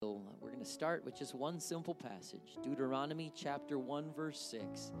going to start with just one simple passage. Deuteronomy chapter 1, verse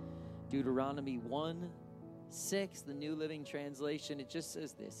 6. Deuteronomy 1:6, the New Living Translation. It just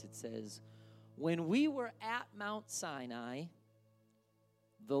says this. It says, when we were at Mount Sinai,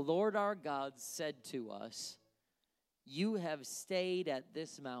 the Lord our God said to us, you have stayed at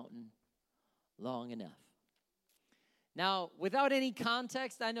this mountain long enough. Now, without any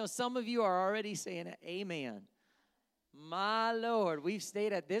context, I know some of you are already saying, amen. My Lord, we've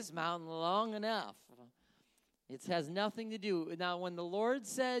stayed at this mountain long enough. It has nothing to do. Now, when the Lord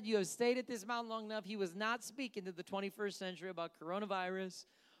said you have stayed at this mountain long enough, he was not speaking to the 21st century about coronavirus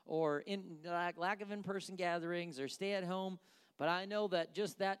or lack of in-person gatherings or stay at home. But I know that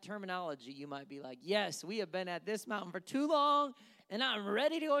just that terminology, you might be like, yes, we have been at this mountain for too long, and I'm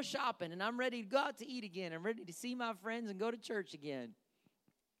ready to go shopping, and I'm ready to go out to eat again. I'm ready to see my friends and go to church again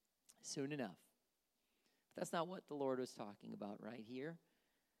soon enough. But that's not what the Lord was talking about right here.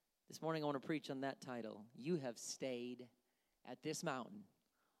 This morning I want to preach on that title. You have stayed at this mountain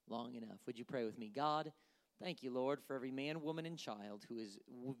long enough. Would you pray with me? God, thank you, Lord, for every man, woman, and child who is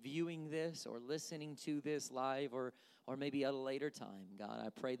viewing this or listening to this live or maybe at a later time. God, I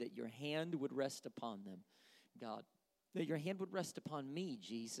pray that your hand would rest upon them. God, that your hand would rest upon me,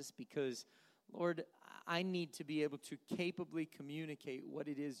 Jesus, because, Lord, I need to be able to capably communicate what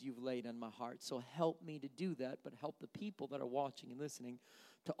it is you've laid on my heart. So help me to do that, but help the people that are watching and listening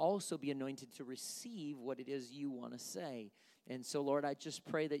to also be anointed to receive what it is you want to say. And so, Lord, I just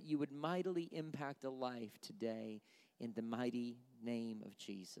pray that you would mightily impact a life today in the mighty name of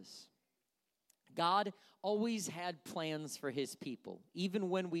Jesus. God always had plans for his people. Even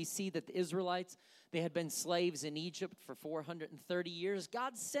when we see that the Israelites, they had been slaves in Egypt for 430 years,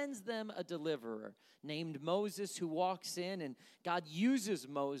 God sends them a deliverer named Moses who walks in, and God uses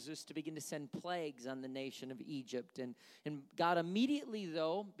Moses to begin to send plagues on the nation of Egypt. And God immediately,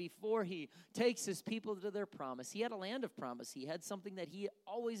 though, before he takes his people to their promise, he had a land of promise. He had something that he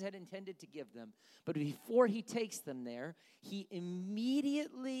always had intended to give them. But before he takes them there, he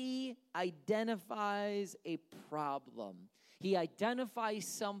immediately identifies a problem. He identifies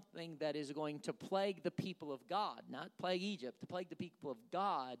something that is going to plague the people of God, not plague Egypt, to plague the people of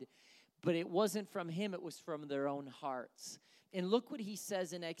God. But it wasn't from him, it was from their own hearts. And look what he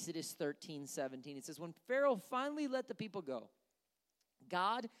says in Exodus 13:17. It says, when Pharaoh finally let the people go,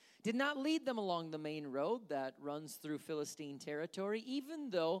 God did not lead them along the main road that runs through Philistine territory, even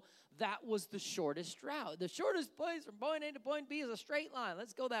though that was the shortest route. The shortest place from point A to point B is a straight line.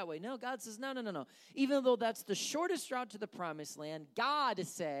 Let's go that way. No, God says, no. Even though that's the shortest route to the promised land, God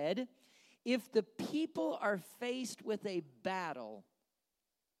said, if the people are faced with a battle,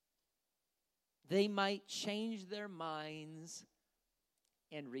 they might change their minds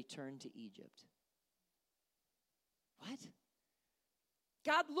and return to Egypt. What?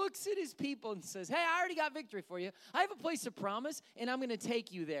 God looks at his people and says, hey, I already got victory for you. I have a place of promise, and I'm going to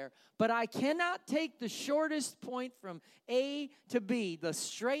take you there. But I cannot take the shortest point from A to B, the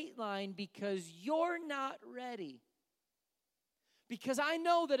straight line, because you're not ready. Because I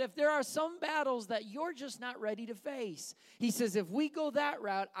know that if there are some battles that you're just not ready to face. He says, if we go that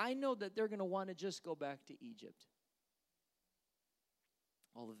route, I know that they're going to want to just go back to Egypt.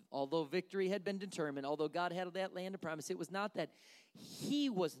 Although victory had been determined, although God had that land of promise, it was not that he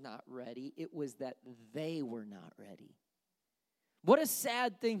was not ready, it was that they were not ready. What a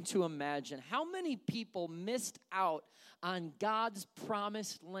sad thing to imagine. How many people missed out on God's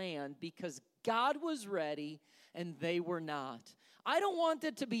promised land because God was ready and they were not? I don't want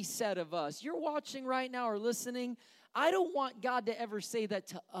that to be said of us. You're watching right now or listening. I don't want God to ever say that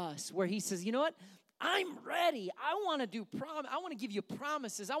to us, where he says, you know what? I'm ready. I want to give you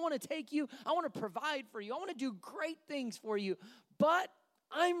promises. I want to take you. I want to provide for you. I want to do great things for you. But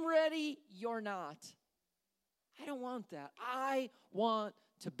I'm ready. You're not. I don't want that. I want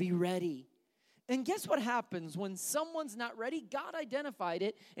to be ready. And guess what happens when someone's not ready? God identified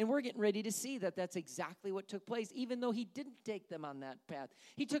it, and we're getting ready to see that that's exactly what took place, even though he didn't take them on that path.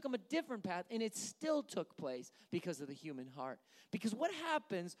 He took them a different path, and it still took place because of the human heart. Because what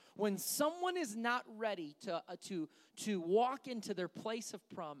happens when someone is not ready to walk into their place of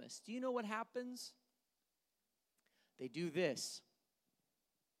promise? Do you know what happens? They do this.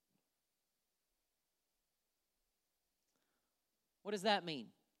 What does that mean?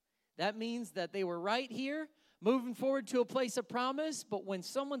 That means that they were right here, moving forward to a place of promise, but when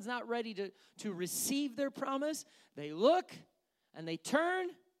someone's not ready to receive their promise, they look and they turn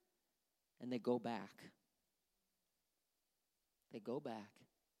and they go back. They go back.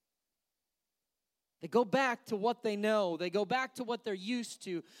 They go back to what they know. They go back to what they're used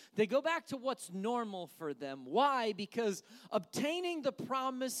to. They go back to what's normal for them. Why? Because obtaining the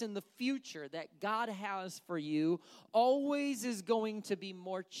promise in the future that God has for you always is going to be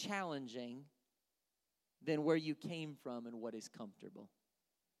more challenging than where you came from and what is comfortable.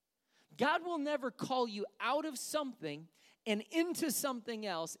 God will never call you out of something and into something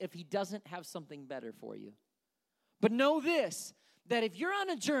else if He doesn't have something better for you. But know this, that if you're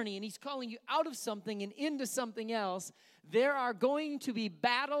on a journey and He's calling you out of something and into something else, there are going to be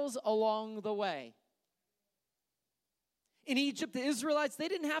battles along the way. In Egypt, the Israelites, they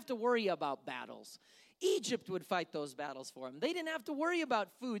didn't have to worry about battles. Egypt would fight those battles for them. They didn't have to worry about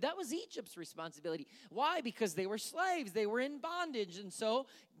food. That was Egypt's responsibility. Why? Because they were slaves. They were in bondage. And so,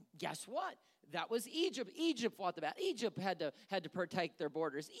 guess what? That was Egypt. Egypt fought the battle. Egypt had to protect their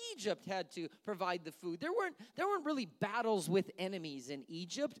borders. Egypt had to provide the food. There weren't really battles with enemies in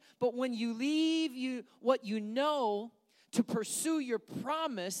Egypt. But when you leave what you know to pursue your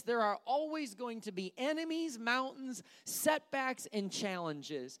promise, there are always going to be enemies, mountains, setbacks, and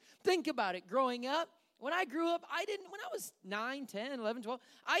challenges. Think about it. Growing up, when I grew up, when I was 9, 10, 11, 12,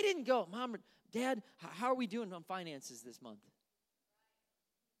 I didn't go, Mom or Dad, how are we doing on finances this month?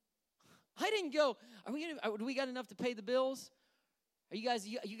 I didn't go, do we got enough to pay the bills? Are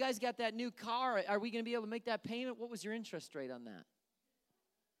you guys got that new car? Are we going to be able to make that payment? What was your interest rate on that?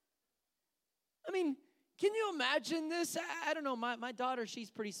 I mean, can you imagine this? I don't know. My daughter,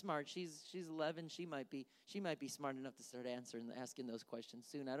 she's pretty smart. She's 11. She might be smart enough to start asking those questions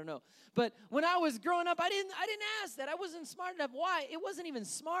soon. I don't know. But when I was growing up, I didn't ask that. I wasn't smart enough. Why? It wasn't even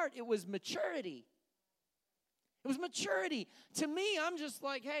smart. It was maturity. It was maturity. To me, I'm just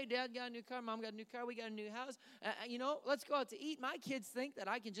like, hey, Dad got a new car, Mom got a new car, we got a new house. Let's go out to eat. My kids think that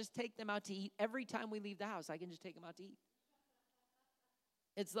I can just take them out to eat every time we leave the house. I can just take them out to eat.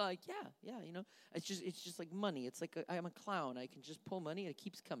 It's like, yeah, it's just like money. It's like I'm a clown. I can just pull money and it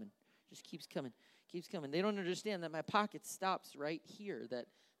keeps coming. Just keeps coming. They don't understand that my pocket stops right here,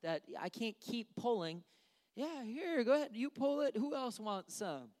 that I can't keep pulling. Yeah, here, go ahead. You pull it. Who else wants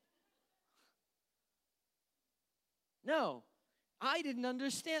some? No, I didn't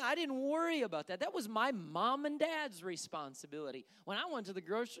understand. I didn't worry about that. That was my mom and dad's responsibility. When I went to the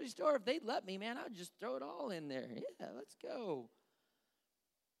grocery store, if they'd let me, man, I'd just throw it all in there. Yeah, let's go.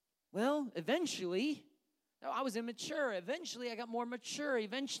 Well, eventually, I was immature. Eventually, I got more mature.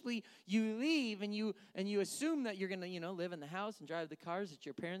 Eventually, you leave and you assume that you're going to, live in the house and drive the cars that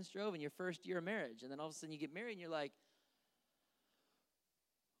your parents drove in your first year of marriage. And then all of a sudden you get married and you're like,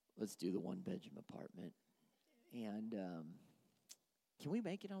 let's do the one-bedroom apartment. And can we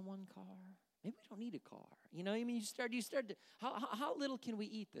make it on one car? Maybe we don't need a car. You start to, how little can we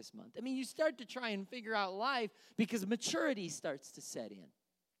eat this month? You start to try and figure out life because maturity starts to set in.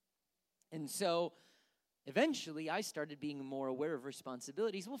 And so eventually I started being more aware of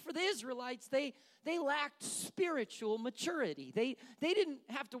responsibilities. Well, for the Israelites, they lacked spiritual maturity. They didn't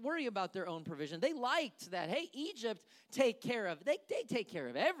have to worry about their own provision. They liked that, hey, Egypt they take care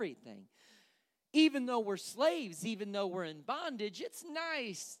of everything. Even though we're slaves, even though we're in bondage, it's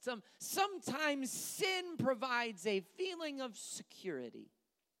nice. Sometimes sin provides a feeling of security.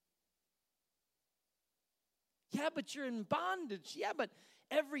 Yeah, but you're in bondage. Yeah, but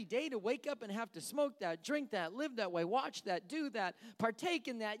every day to wake up and have to smoke that, drink that, live that way, watch that, do that, partake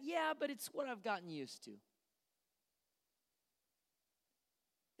in that. Yeah, but it's what I've gotten used to.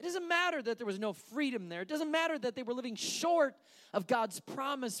 It doesn't matter that there was no freedom there. It doesn't matter that they were living short of God's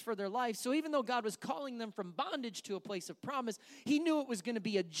promise for their life. So even though God was calling them from bondage to a place of promise, He knew it was going to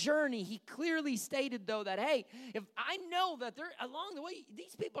be a journey. He clearly stated, though, that, hey, if I know that they're along the way,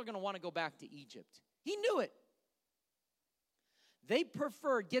 these people are going to want to go back to Egypt. He knew it. They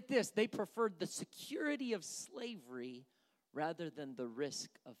preferred the security of slavery rather than the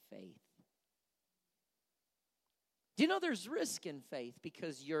risk of faith. Do you know there's risk in faith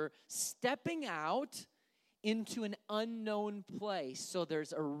because you're stepping out into an unknown place, so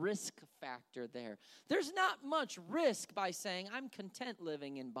there's a risk factor there. There's not much risk by saying I'm content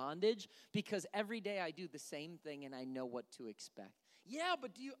living in bondage because every day I do the same thing and I know what to expect. Yeah,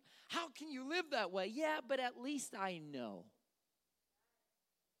 but how can you live that way? Yeah, but at least I know.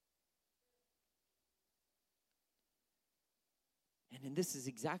 And this is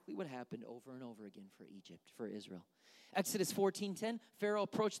exactly what happened over and over again for Egypt, for Israel. Exodus 14:10, Pharaoh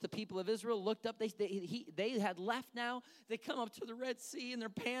approached the people of Israel, looked up. They had left now. They come up to the Red Sea, and they're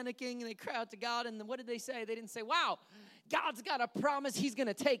panicking, and they cry out to God. And what did they say? They didn't say, wow, God's got a promise. He's going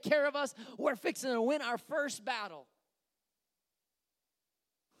to take care of us. We're fixing to win our first battle.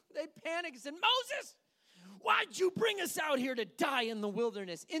 They panicked and said, Moses, why'd you bring us out here to die in the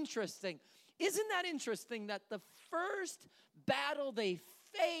wilderness? Interesting. Isn't that interesting that the first battle they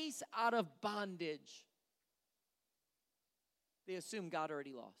face out of bondage, they assume God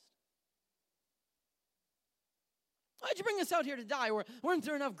already lost? Why'd you bring us out here to die? Weren't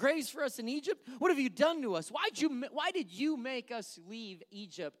there enough graves for us in Egypt? What have you done to us? Why did you make us leave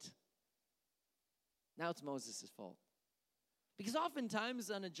Egypt? Now it's Moses' fault. Because oftentimes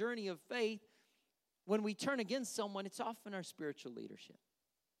on a journey of faith, when we turn against someone, it's often our spiritual leadership.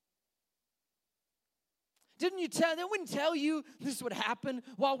 They wouldn't tell you this would happen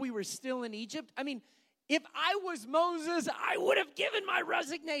while we were still in Egypt? I mean, if I was Moses, I would have given my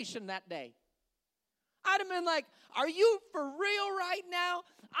resignation that day. I'd have been like, are you for real right now?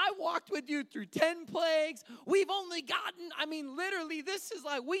 I walked with you through 10 plagues. We've only gotten, literally, this is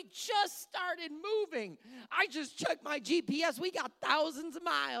like, we just started moving. I just checked my GPS. We got thousands of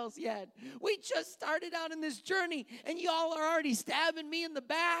miles yet. We just started out in this journey, and y'all are already stabbing me in the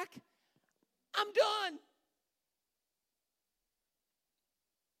back. I'm done.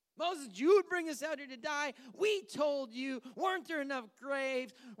 Moses, you would bring us out here to die. We told you, weren't there enough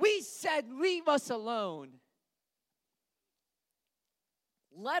graves? We said, leave us alone.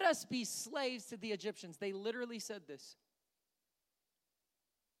 Let us be slaves to the Egyptians. They literally said this.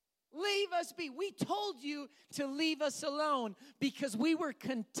 Leave us be. We told you to leave us alone because we were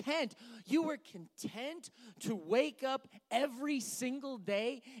content. You were content to wake up every single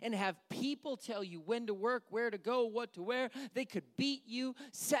day and have people tell you when to work, where to go, what to wear. They could beat you,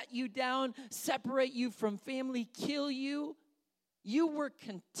 set you down, separate you from family, kill you. You were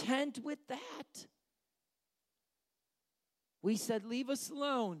content with that. We said, leave us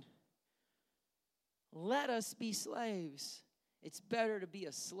alone. Let us be slaves. It's better to be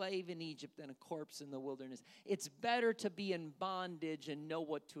a slave in Egypt than a corpse in the wilderness. It's better to be in bondage and know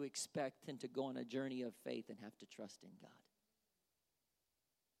what to expect than to go on a journey of faith and have to trust in God.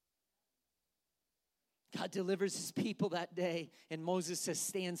 God delivers his people that day, and Moses says,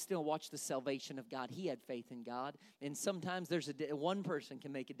 stand still, watch the salvation of God. He had faith in God, and sometimes one person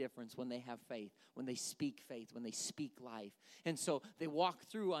can make a difference when they have faith, when they speak faith, when they speak life. And so they walk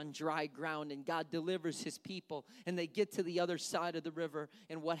through on dry ground, and God delivers his people, and they get to the other side of the river,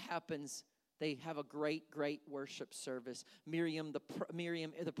 and what happens? They have a great, great worship service. Miriam,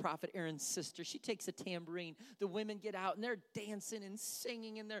 the prophet Aaron's sister, she takes a tambourine. The women get out, and they're dancing and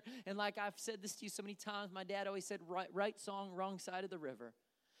singing. And like I've said this to you so many times, my dad always said, right song, wrong side of the river.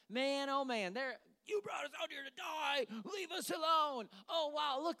 Man, oh man, you brought us out here to die. Leave us alone. Oh,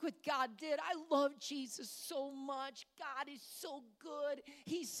 wow, look what God did. I love Jesus so much. God is so good.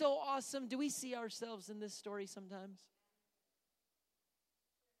 He's so awesome. Do we see ourselves in this story sometimes?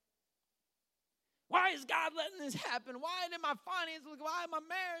 Why is God letting this happen? Why did my finances look? Why my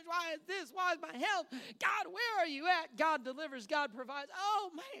marriage? Why is this? Why is my health? God, where are you at? God delivers. God provides. Oh,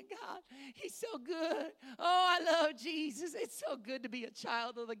 my God, he's so good. Oh, I love Jesus. It's so good to be a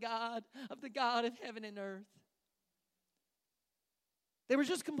child of the God of heaven and earth. They were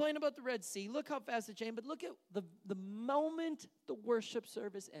just complaining about the Red Sea. Look how fast it changed. But look at the moment the worship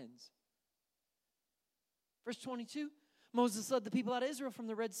service ends. Verse 22. Moses led the people out of Israel from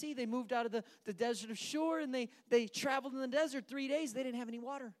the Red Sea. They moved out of the desert of Shur, and they traveled in the desert 3 days. They didn't have any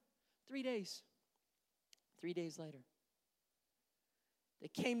water. 3 days. 3 days later. They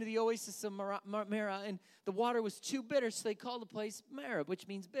came to the oasis of Marah, and the water was too bitter, so they called the place Marah, which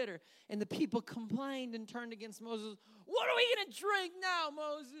means bitter. And the people complained and turned against Moses. What are we going to drink now,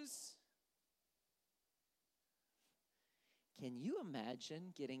 Moses? Can you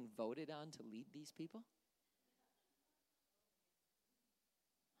imagine getting voted on to lead these people?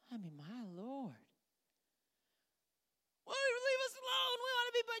 My Lord. Why don't you leave us alone? We want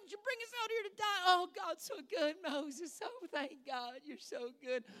to be, but you bring us out here to die. Oh, God's so good, Moses. Oh, thank God, you're so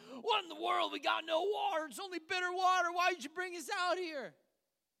good. What in the world? We got no water. It's only bitter water. Why did you bring us out here?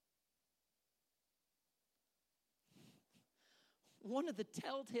 One of the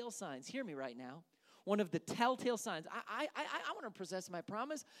telltale signs, hear me right now. One of the telltale signs. I want to possess my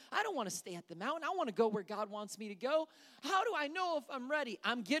promise. I don't want to stay at the mountain. I want to go where God wants me to go. How do I know if I'm ready?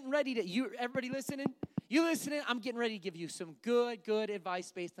 I'm getting ready to, everybody listening? You listening? I'm getting ready to give you some good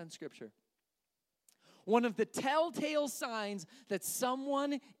advice based on Scripture. One of the telltale signs that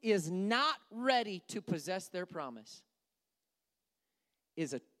someone is not ready to possess their promise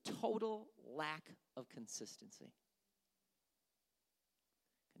is a total lack of consistency.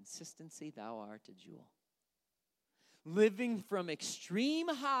 Consistency, thou art a jewel. Living from extreme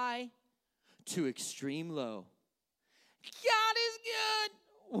high to extreme low. God is good.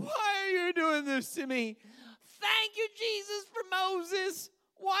 Why are you doing this to me? Thank you, Jesus, for Moses.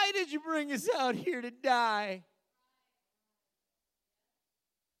 Why did you bring us out here to die?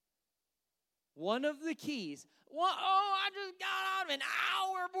 one of the keys. I just got out of an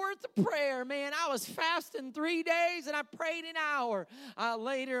hour worth of prayer, man. I was fasting 3 days and I prayed an hour.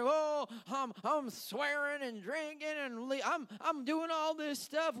 Later, I'm swearing and drinking and I'm doing all this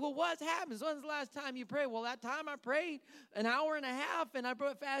stuff. Well, what happens? When's the last time you prayed? Well, that time I prayed an hour and a half and I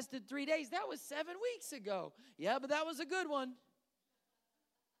fasted 3 days. That was 7 weeks ago. Yeah, but that was a good one.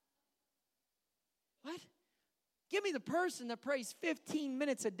 What? Give me the person that prays 15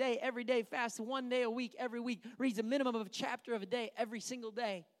 minutes a day, every day, fasts 1 day a week, every week, reads a minimum of a chapter of a day, every single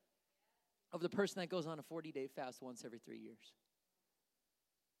day, of the person that goes on a 40-day fast once every 3 years.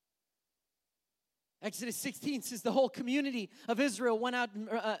 Exodus 16 says the whole community of Israel went out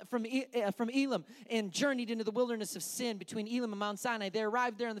from Elim and journeyed into the wilderness of Sin between Elim and Mount Sinai. They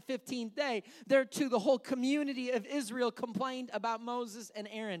arrived there on the 15th day. There too, the whole community of Israel complained about Moses and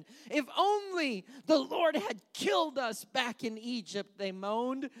Aaron. If only the Lord had killed us back in Egypt, they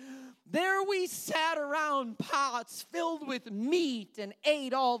moaned. There we sat around pots filled with meat and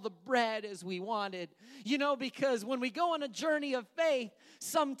ate all the bread as we wanted. You know, because when we go on a journey of faith,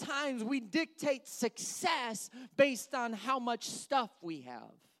 sometimes we dictate success based on how much stuff we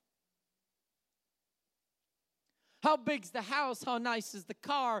have. How big's the house? How nice is the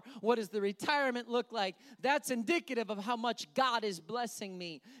car? What does the retirement look like? That's indicative of how much God is blessing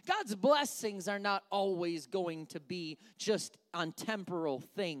me. God's blessings are not always going to be just on temporal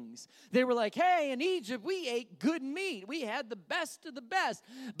things. They were like, hey, in Egypt, we ate good meat. We had the best of the best.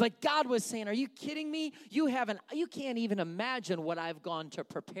 But God was saying, are you kidding me? You can't even imagine what I've gone to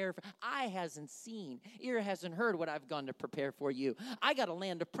prepare for. Eye hasn't seen, ear hasn't heard what I've gone to prepare for you. I got a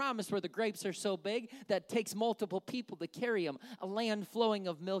land of promise where the grapes are so big that it takes multiple people to carry them. A land flowing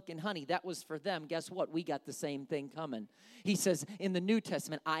of milk and honey. That was for them. Guess what? We got the same thing coming. He says in the New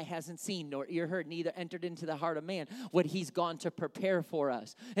Testament, eye hasn't seen nor ear heard, neither entered into the heart of man what he's gone to prepare for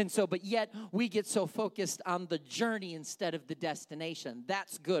us. And so, but yet we get so focused on the journey instead of the destination.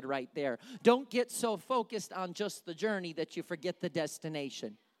 That's good right there. Don't get so focused on just the journey that you forget the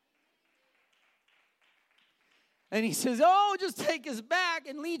destination. And he says, just take us back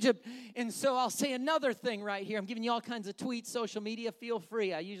in Egypt. And so I'll say another thing right here. I'm giving you all kinds of tweets, social media. Feel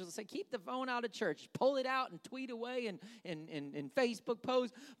free. I usually say, keep the phone out of church. Pull it out and tweet away and Facebook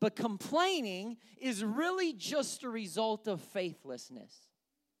post. But complaining is really just a result of faithlessness.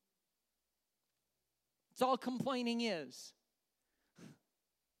 It's all complaining is.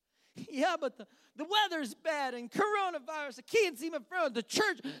 Yeah, but the weather's bad and coronavirus, I can't see my friends, the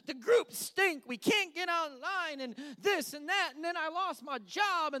church, the groups stink, we can't get online and this and that, and then I lost my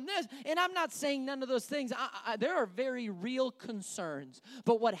job and this, and I'm not saying none of those things. There are very real concerns,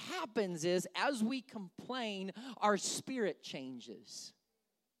 but what happens is as we complain, our spirit changes.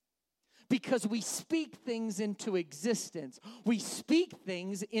 Because we speak things into existence. We speak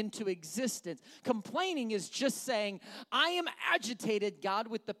things into existence. Complaining is just saying, I am agitated, God,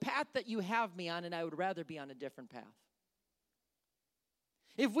 with the path that you have me on, and I would rather be on a different path.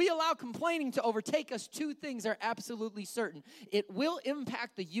 If we allow complaining to overtake us, two things are absolutely certain. It will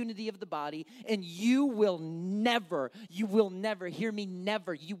impact the unity of the body, and you will never, hear me,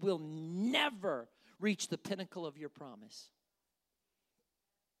 never, you will never reach the pinnacle of your promise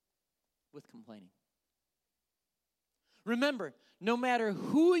with complaining. Remember, no matter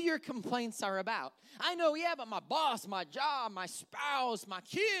who your complaints are about. I know, but my boss, my job, my spouse, my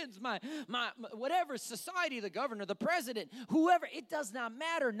kids, my whatever, society, the governor, the president, whoever, it does not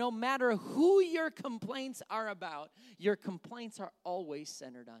matter. No matter who your complaints are about, your complaints are always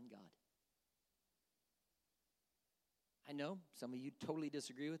centered on God. I know some of you totally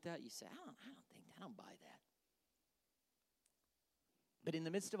disagree with that. You say, I don't buy that. But in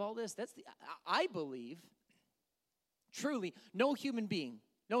the midst of all this, I believe, truly, no human being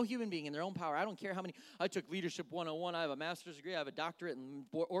in their own power, I don't care how many, I took Leadership 101, I have a master's degree, I have a doctorate in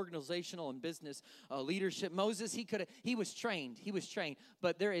organizational and business leadership. Moses, he was trained,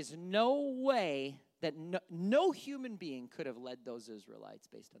 but there is no way that no human being could have led those Israelites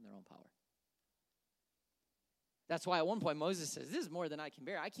based on their own power. That's why at one point Moses says, this is more than I can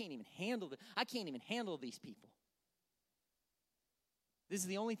bear. I can't even handle these people. This is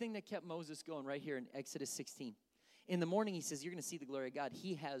the only thing that kept Moses going right here in Exodus 16. In the morning, he says, you're going to see the glory of God.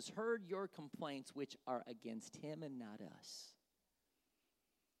 He has heard your complaints, which are against him and not us.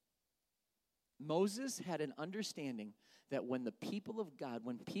 Moses had an understanding that when the people of God,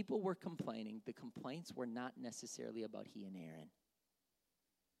 when people were complaining, the complaints were not necessarily about he and Aaron.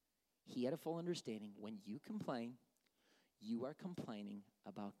 He had a full understanding. When you complain, you are complaining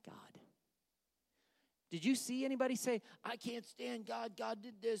about God. Did you see anybody say, I can't stand God, God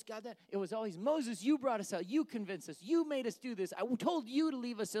did this, God that? It was always, Moses, you brought us out, you convinced us, you made us do this, I told you to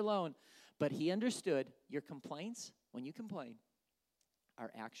leave us alone. But he understood your complaints, when you complain,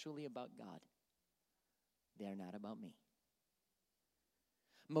 are actually about God. They are not about me.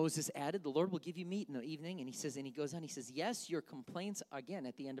 Moses added, the Lord will give you meat in the evening. And he says, and he goes on, he says, yes, your complaints, again,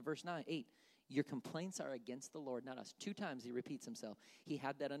 at the end of verse 8, your complaints are against the Lord, not us. 2 times he repeats himself. He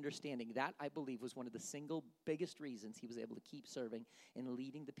had that understanding. That, I believe, was one of the single biggest reasons he was able to keep serving and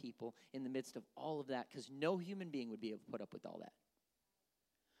leading the people in the midst of all of that, because no human being would be able to put up with all that.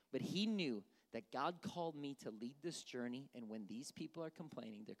 But he knew that God called me to lead this journey, and when these people are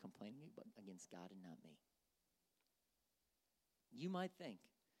complaining, they're complaining against God and not me. You might think,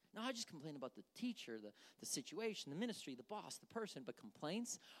 no, I just complain about the teacher, the situation, the ministry, the boss, the person, but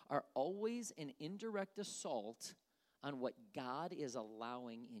complaints are always an indirect assault on what God is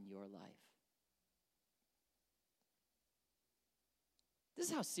allowing in your life. This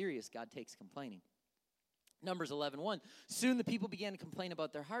is how serious God takes complaining. Numbers 11:1. Soon the people began to complain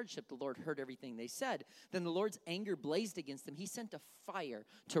about their hardship. The Lord heard everything they said. Then the Lord's anger blazed against them. He sent a fire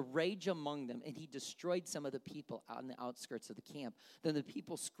to rage among them, and he destroyed some of the people on the outskirts of the camp. Then the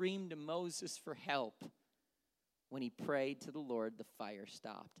people screamed to Moses for help. When he prayed to the Lord, the fire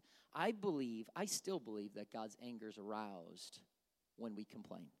stopped. I still believe that God's anger is aroused when we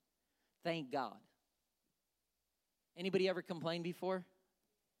complain. Thank God. Anybody ever complained before?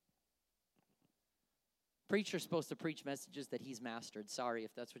 Preacher's supposed to preach messages that he's mastered. Sorry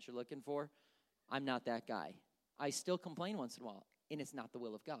if that's what you're looking for. I'm not that guy. I still complain once in a while, and it's not the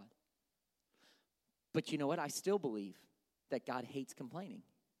will of God. But you know what? I still believe that God hates complaining.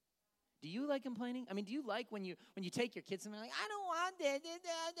 Do you like complaining? I mean, do you like when you take your kids and they're like, I don't want this.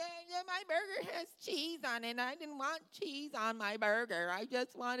 My burger has cheese on it. I didn't want cheese on my burger. I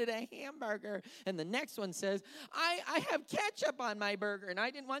just wanted a hamburger. And the next one says, I have ketchup on my burger, and I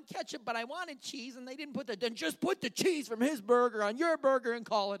didn't want ketchup, but I wanted cheese, and they didn't put then just put the cheese from his burger on your burger and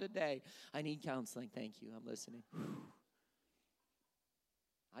call it a day. I need counseling. Thank you. I'm listening.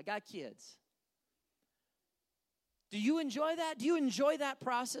 I got kids. Do you enjoy that? Do you enjoy that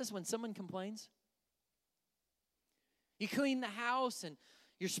process when someone complains? You clean the house and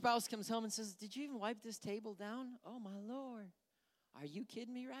your spouse comes home and says, did you even wipe this table down? Oh, my Lord. Are you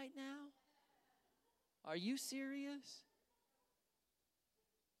kidding me right now? Are you serious?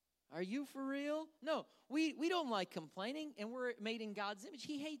 Are you for real? No, we don't like complaining, and we're made in God's image.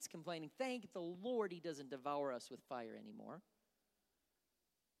 He hates complaining. Thank the Lord he doesn't devour us with fire anymore.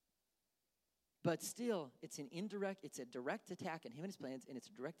 But still, it's a direct attack on him and his plans, and it's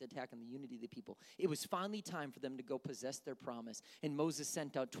a direct attack on the unity of the people. It was finally time for them to go possess their promise. And Moses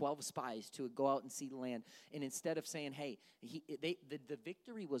sent out 12 spies to go out and see the land. And instead of saying, hey, the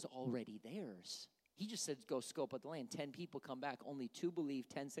victory was already theirs. He just said, go scope out the land. 10 people come back. Only 2 believe.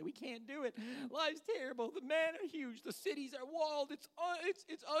 10 say, we can't do it. Life's terrible. The men are huge. The cities are walled. It's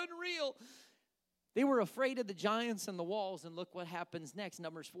unreal. They were afraid of the giants and the walls, and look what happens next.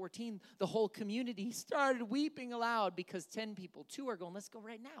 Numbers 14, the whole community started weeping aloud because 10 people, 2 are going, let's go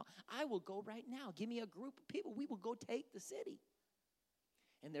right now. I will go right now. Give me a group of people. We will go take the city.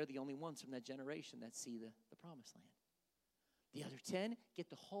 And they're the only ones from that generation that see the promised land. The other 10 get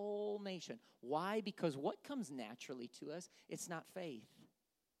the whole nation. Why? Because what comes naturally to us, it's not faith,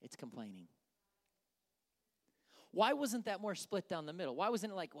 it's complaining. Why wasn't that more split down the middle? Why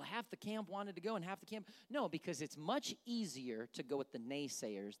wasn't it like, well, half the camp wanted to go and half the camp? No, because it's much easier to go with the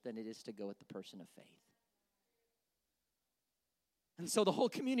naysayers than it is to go with the person of faith. And so the whole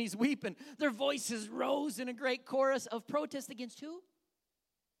community's weeping. Their voices rose in a great chorus of protest against who?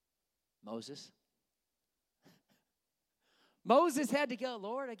 Moses. Moses had to go,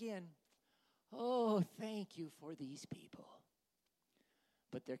 Lord, again, oh, thank you for these people.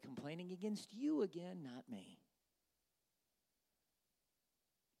 But they're complaining against you again, not me.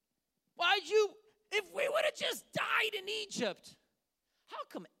 If we would have just died in Egypt, how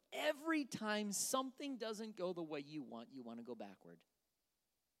come every time something doesn't go the way you want to go backward?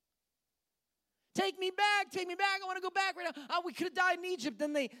 Take me back, I want to go back right now. Oh, we could have died in Egypt.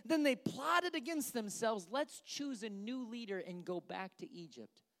 Then they plotted against themselves. Let's choose a new leader and go back to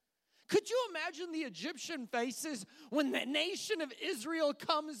Egypt. Could you imagine the Egyptian faces when the nation of Israel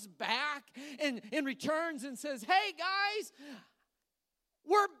comes back and returns and says, hey guys,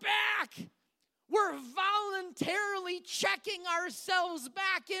 we're back. We're voluntarily checking ourselves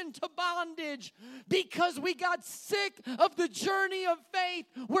back into bondage because we got sick of the journey of faith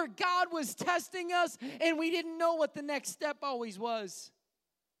where God was testing us and we didn't know what the next step always was.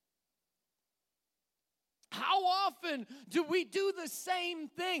 How often do we do the same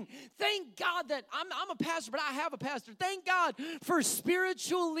thing? Thank God that I'm a pastor, but I have a pastor. Thank God for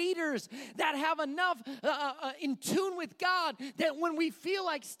spiritual leaders that have enough in tune with God that when we feel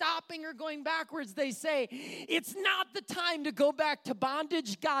like stopping or going backwards, they say, it's not the time to go back to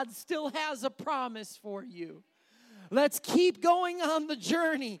bondage. God still has a promise for you. Let's keep going on the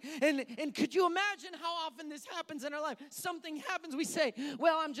journey. And could you imagine how often this happens in our life? Something happens, we say,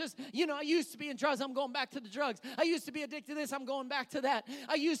 well, I'm just, I used to be in drugs, I'm going back to the drugs. I used to be addicted to this, I'm going back to that.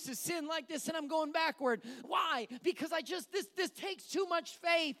 I used to sin like this, and I'm going backward. Why? Because this takes too much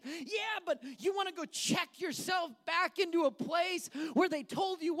faith. Yeah, but you want to go check yourself back into a place where they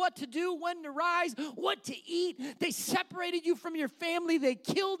told you what to do, when to rise, what to eat. They separated you from your family. They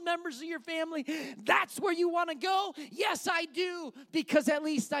killed members of your family. That's where you want to go? Yes, I do, because at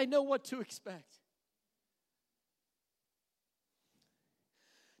least I know what to expect.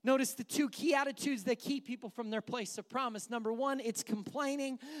 Notice the two key attitudes that keep people from their place of promise. Number one, it's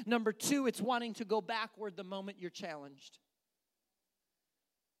complaining. Number two, it's wanting to go backward the moment you're challenged.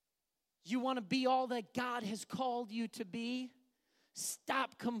 You want to be all that God has called you to be?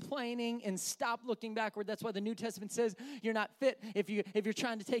 Stop complaining and stop looking backward. That's why the New Testament says you're not fit if you're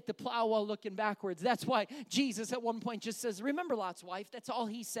trying to take the plow while looking backwards. That's why Jesus at one point just says, remember Lot's wife. That's all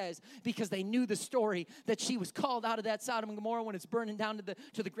he says, because they knew the story that she was called out of that Sodom and Gomorrah when it's burning down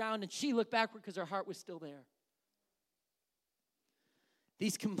to the ground, and she looked backward because her heart was still there.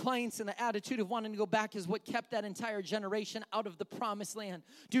 These complaints and the attitude of wanting to go back is what kept that entire generation out of the promised land.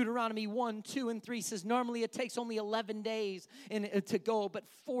 Deuteronomy 1, 2, and 3 says normally it takes only 11 days to go, but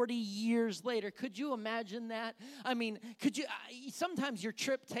 40 years later. Could you imagine that? I mean, sometimes your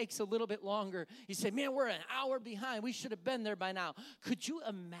trip takes a little bit longer. You say, man, we're an hour behind. We should have been there by now. Could you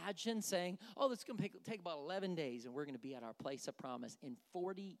imagine saying, oh, it's going to take about 11 days, and we're going to be at our place of promise. And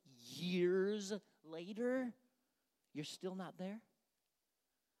 40 years later, you're still not there?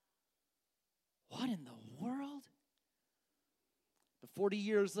 What in the world? But 40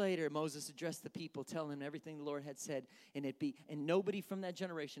 years later, Moses addressed the people, telling them everything the Lord had said, and nobody from that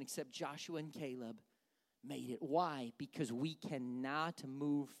generation except Joshua and Caleb made it. Why? Because we cannot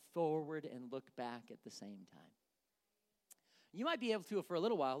move forward and look back at the same time. You might be able to for a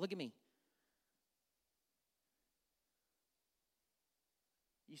little while. Look at me.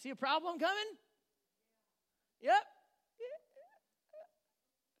 You see a problem coming? Yep.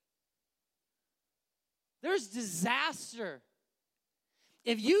 There's disaster.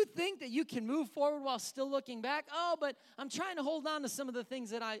 If you think that you can move forward while still looking back, but I'm trying to hold on to some of the things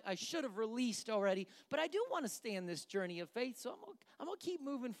that I should have released already, but I do want to stay in this journey of faith, so I'm going to keep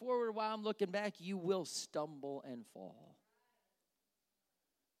moving forward while I'm looking back. You will stumble and fall.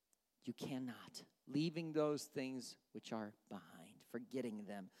 You cannot. Leaving those things which are behind, forgetting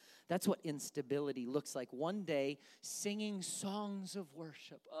them. That's what instability looks like. One day, singing songs of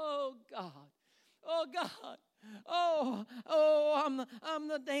worship. Oh, God. Oh, God. I'm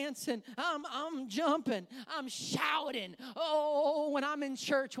the dancing. I'm jumping. I'm shouting. Oh, when I'm in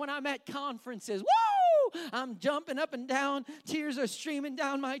church, when I'm at conferences. Woo! I'm jumping up and down. Tears are streaming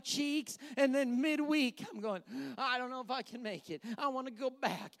down my cheeks. And then midweek, I'm going, I don't know if I can make it. I want to go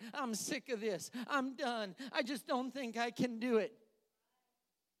back. I'm sick of this. I'm done. I just don't think I can do it.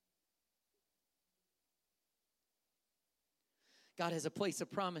 God has a place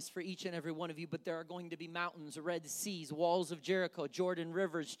of promise for each and every one of you, but there are going to be mountains, Red Seas, walls of Jericho, Jordan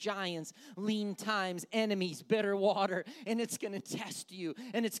rivers, giants, lean times, enemies, bitter water, and it's going to test you,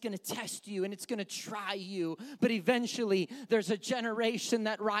 and it's going to test you, and it's going to try you. But eventually, there's a generation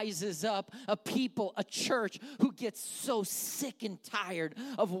that rises up, a people, a church who gets so sick and tired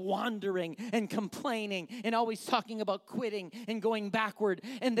of wandering and complaining and always talking about quitting and going backward,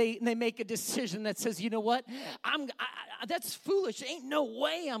 and they make a decision that says, you know what, that's foolish. Ain't no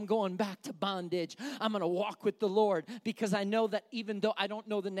way I'm going back to bondage. I'm going to walk with the Lord because I know that even though I don't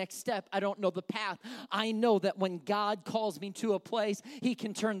know the next step, I don't know the path, I know that when God calls me to a place, He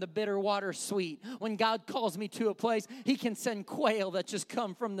can turn the bitter water sweet. When God calls me to a place, He can send quail that just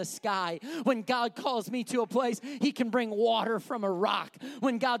come from the sky. When God calls me to a place, He can bring water from a rock.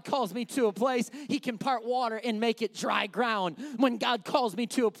 When God calls me to a place, He can part water and make it dry ground. When God calls me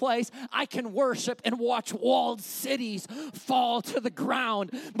to a place, I can worship and watch walled cities fall to the ground.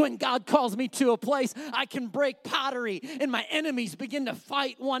 When God calls me to a place, I can break pottery and my enemies begin to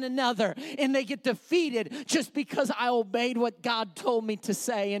fight one another and they get defeated just because I obeyed what God told me to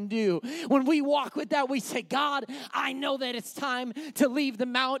say and do. When we walk with that, we say, God, I know that it's time to leave the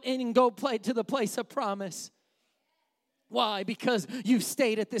mountain and go play to the place of promise. Why? Because you've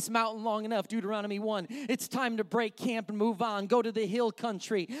stayed at this mountain long enough. Deuteronomy 1. It's time to break camp and move on. Go to the hill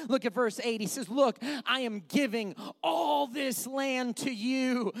country. Look at verse 8. He says, look, I am giving all this land to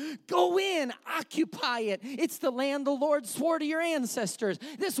you. Go in, occupy it. It's the land the Lord swore to your ancestors.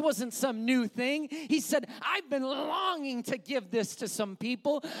 This wasn't some new thing. He said, I've been longing to give this to some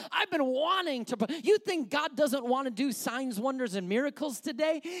people. I've been wanting to. You think God doesn't want to do signs, wonders, and miracles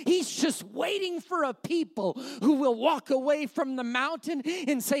today? He's just waiting for a people who will walk away from the mountain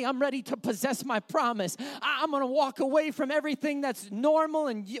and say, I'm ready to possess my promise. I'm going to walk away from everything that's normal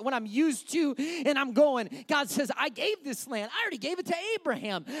and what I'm used to, and I'm going. God says, I gave this land. I already gave it to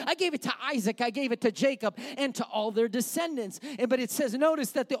Abraham. I gave it to Isaac. I gave it to Jacob and to all their descendants. But it says,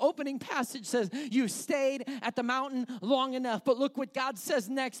 notice that the opening passage says, you stayed at the mountain long enough. But look what God says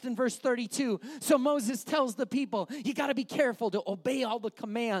next in verse 32. So Moses tells the people, you got to be careful to obey all the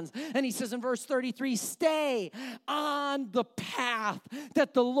commands. And he says in verse 33, stay on the path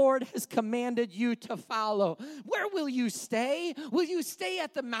that the Lord has commanded you to follow. Where will you stay? Will you stay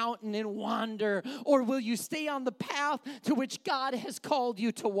at the mountain and wander? Or will you stay on the path to which God has called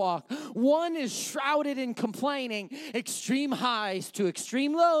you to walk? One is shrouded in complaining, extreme highs to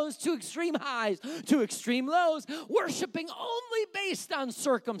extreme lows, to extreme highs to extreme lows, worshiping only based on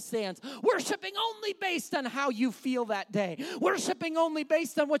circumstance, worshiping only based on how you feel that day, worshiping only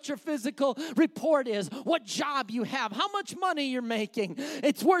based on what your physical report is, what job you have, how much money you're making.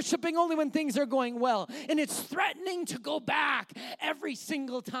 It's worshiping only when things are going well. And it's threatening to go back every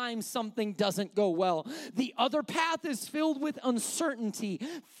single time something doesn't go well. The other path is filled with uncertainty,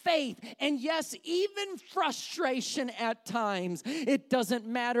 faith, and yes, even frustration at times. It doesn't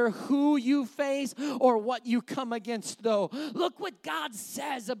matter who you face or what you come against, though. Look what God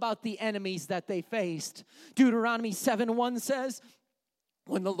says about the enemies that they faced. Deuteronomy 7:1 says,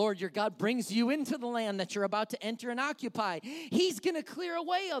 when the Lord your God brings you into the land that you're about to enter and occupy, he's going to clear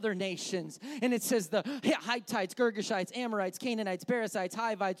away other nations. And it says the Hittites, Girgashites, Amorites, Canaanites, Perizzites,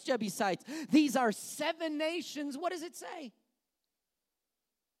 Hivites, Jebusites. These are 7 nations. What does it say?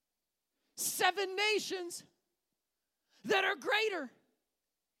 7 nations that are greater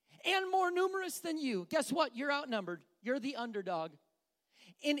and more numerous than you. Guess what? You're outnumbered. You're the underdog.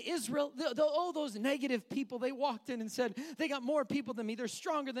 In Israel, those negative people, they walked in and said, they got more people than me. They're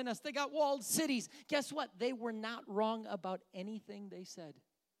stronger than us. They got walled cities. Guess what? They were not wrong about anything they said.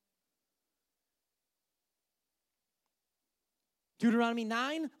 Deuteronomy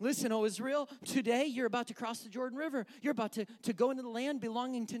 9, listen, O Israel, today you're about to cross the Jordan River. You're about to go into the land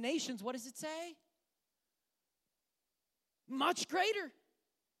belonging to nations. What does it say? Much greater,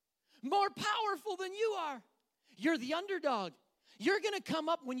 more powerful than you are. You're the underdog. You're going to come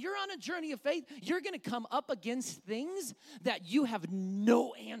up, when you're on a journey of faith, you're going to come up against things that you have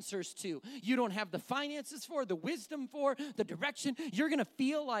no answers to. You don't have the finances for, the wisdom for, the direction. You're going to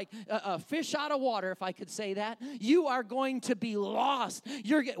feel like a fish out of water, if I could say that. You are going to be lost.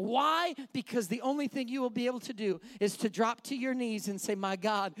 Why? Because the only thing you will be able to do is to drop to your knees and say, my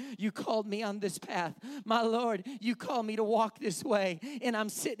God, you called me on this path. My Lord, you called me to walk this way. And I'm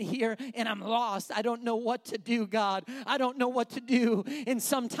sitting here and I'm lost. I don't know what to do, God. I don't know what to do. And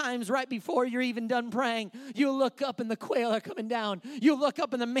sometimes right before you're even done praying, you look up and the quail are coming down. You look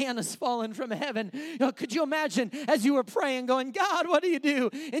up and the manna's falling from heaven. Could you imagine as you were praying going, God, what do you do?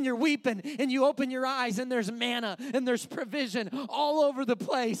 And you're weeping and you open your eyes and there's manna and there's provision all over the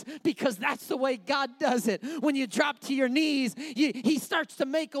place, because that's the way God does it. When you drop to your knees, he starts to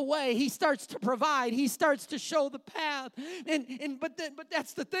make a way. He starts to provide. He starts to show the path. But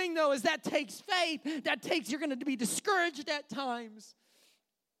that's the thing, though, is that takes faith. You're going to be discouraged at times.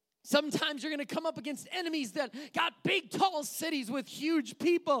 Sometimes you're going to come up against enemies that got big, tall cities with huge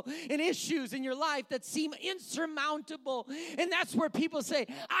people and issues in your life that seem insurmountable. And that's where people say,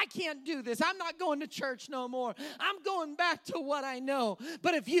 I can't do this. I'm not going to church no more. I'm going back to what I know.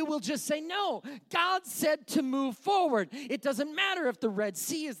 But if you will just say, no, God said to move forward. It doesn't matter if the Red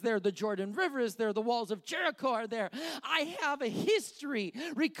Sea is there, the Jordan River is there, the walls of Jericho are there. I have a history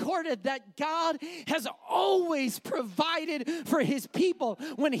recorded that God has always provided for his people.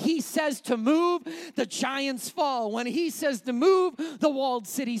 When he says to move, the giants fall. When he says to move, the walled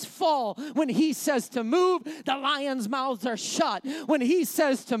cities fall. When he says to move, the lions' mouths are shut. When he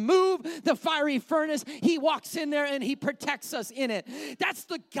says to move, the fiery furnace, he walks in there and he protects us in it. That's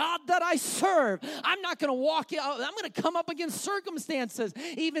the God that I serve. I'm not going to walk out. I'm going to come up against circumstances,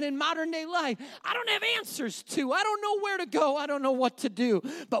 even in modern day life, I don't have answers to. I don't know where to go. I don't know what to do.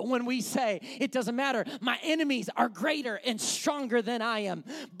 But when we say, it doesn't matter, my enemies are greater and stronger than I am,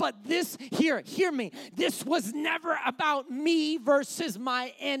 But this, hear me, this was never about me versus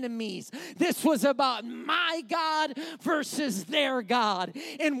my enemies. This was about my God versus their God.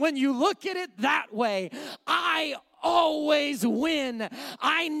 And when you look at it that way, I always win.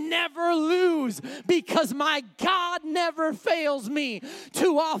 I never lose because my God never fails me.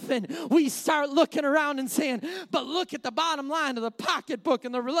 Too often we start looking around and saying, but look at the bottom line of the pocketbook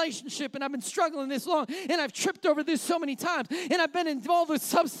and the relationship, and I've been struggling this long, and I've tripped over this so many times, and I've been involved with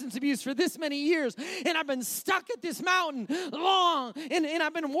substance abuse for this many years, and I've been stuck at this mountain long, and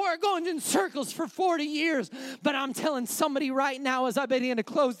I've been going in circles for 40 years. But I'm telling somebody right now as I begin to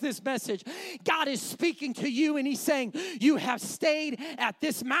close this message, God is speaking to you, and He's saying, you have stayed at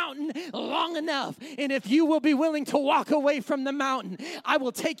this mountain long enough, and if you will be willing to walk away from the mountain, I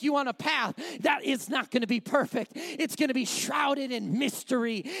will take you on a path that is not going to be perfect. It's going to be shrouded in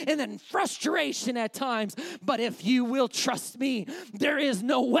mystery and then frustration at times, but if you will trust me, there is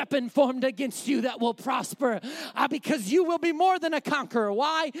no weapon formed against you that will prosper, because you will be more than a conqueror.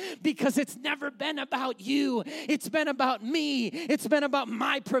 Why? Because it's never been about you. It's been about me. It's been about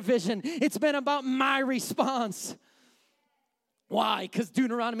my provision. It's been about my response. Why? Because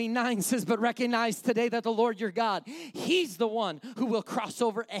Deuteronomy 9 says, but recognize today that the Lord your God, He's the one who will cross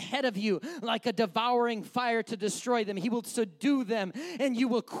over ahead of you like a devouring fire to destroy them. He will subdue them, and you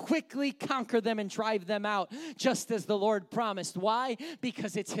will quickly conquer them and drive them out, just as the Lord promised. Why?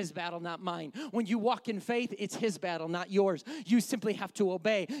 Because it's His battle, not mine. When you walk in faith, it's His battle, not yours. You simply have to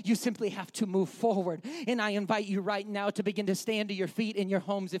obey. You simply have to move forward. And I invite you right now to begin to stand to your feet in your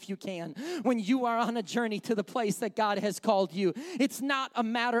homes if you can. When you are on a journey to the place that God has called you, it's not a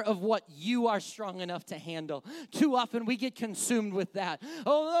matter of what you are strong enough to handle. Too often we get consumed with that.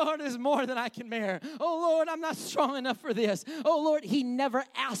 Oh, Lord, is more than I can bear. Oh, Lord, I'm not strong enough for this. Oh, Lord, He never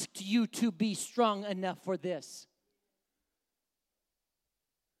asked you to be strong enough for this.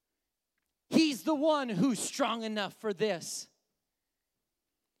 He's the one who's strong enough for this.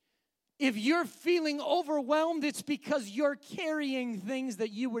 If you're feeling overwhelmed, it's because you're carrying things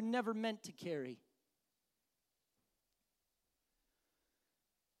that you were never meant to carry.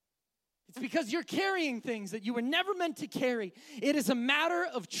 It's because you're carrying things that you were never meant to carry. It is a matter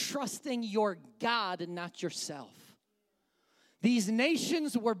of trusting your God and not yourself. These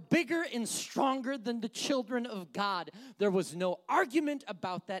nations were bigger and stronger than the children of God. There was no argument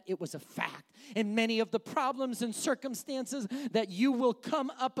about that. It was a fact. And many of the problems and circumstances that you will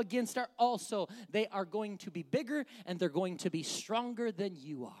come up against are also, they are going to be bigger and they're going to be stronger than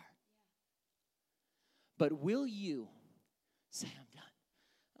you are. But will you say, I'm done?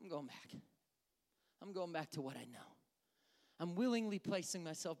 I'm going back. I'm going back to what I know. I'm willingly placing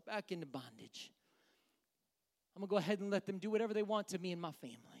myself back into bondage. I'm going to go ahead and let them do whatever they want to me and my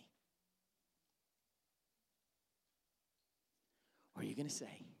family. Or are you going to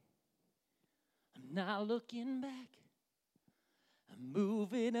say, I'm not looking back. I'm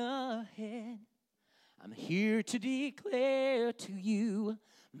moving ahead. I'm here to declare to you,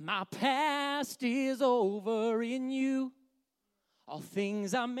 my past is over in you. All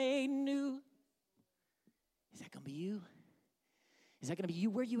things are made new. Is that going to be you? Is that going to be you?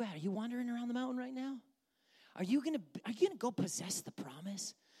 Where are you at? Are you wandering around the mountain right now? Are you going to go possess the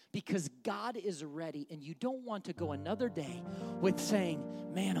promise? Because God is ready, and you don't want to go another day with saying,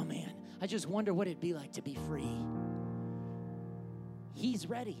 man, oh man, I just wonder what it'd be like to be free. He's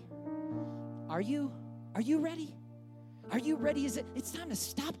ready. Are you? Are you ready? Are you ready? It's time to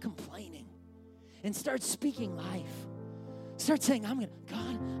stop complaining and start speaking life. Start saying, God,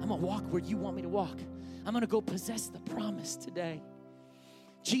 I'm going to walk where you want me to walk. I'm going to go possess the promise today.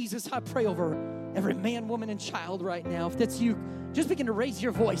 Jesus, I pray over every man, woman, and child right now. If that's you, just begin to raise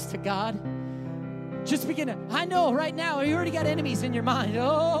your voice to God. Just begin to, I know right now you already got enemies in your mind.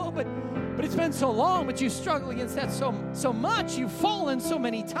 Oh, but it's been so long, but you struggle against that so much. You've fallen so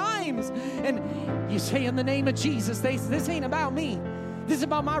many times. And you say, in the name of Jesus, this ain't about me. This is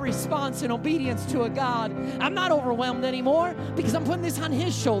about my response and obedience to a God. I'm not overwhelmed anymore because I'm putting this on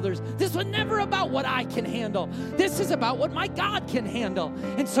His shoulders. This was never about what I can handle. This is about what my God can handle.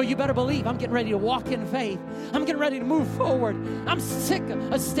 And so you better believe I'm getting ready to walk in faith. I'm getting ready to move forward. I'm sick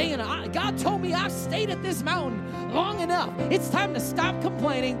of staying. God told me I've stayed at this mountain long enough. It's time to stop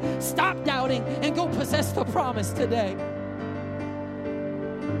complaining, stop doubting, and go possess the promise today.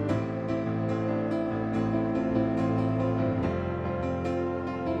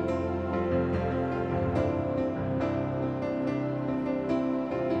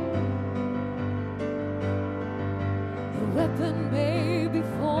 Weapon may be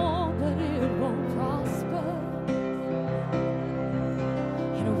formed, but it won't prosper.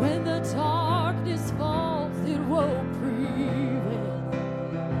 And when the darkness falls, it won't prevail.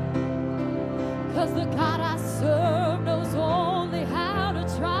 'cause the God I serve